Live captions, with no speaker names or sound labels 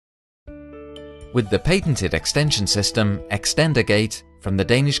With the patented extension system Extender Gate from the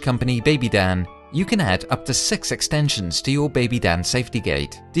Danish company Baby Dan, you can add up to 6 extensions to your Baby Dan safety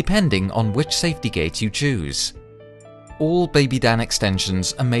gate, depending on which safety gate you choose. All Baby Dan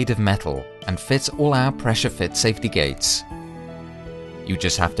extensions are made of metal and fit all our pressure fit safety gates. You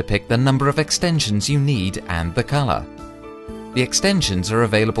just have to pick the number of extensions you need and the color. The extensions are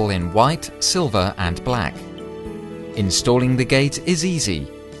available in white, silver and black. Installing the gate is easy.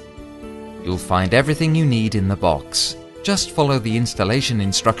 You'll find everything you need in the box. Just follow the installation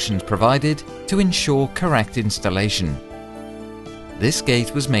instructions provided to ensure correct installation. This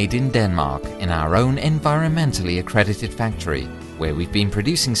gate was made in Denmark in our own environmentally accredited factory, where we've been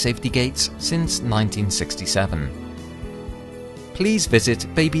producing safety gates since 1967. Please visit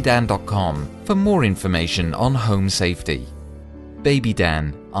babydan.com for more information on home safety. Baby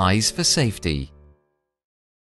Dan, eyes for safety.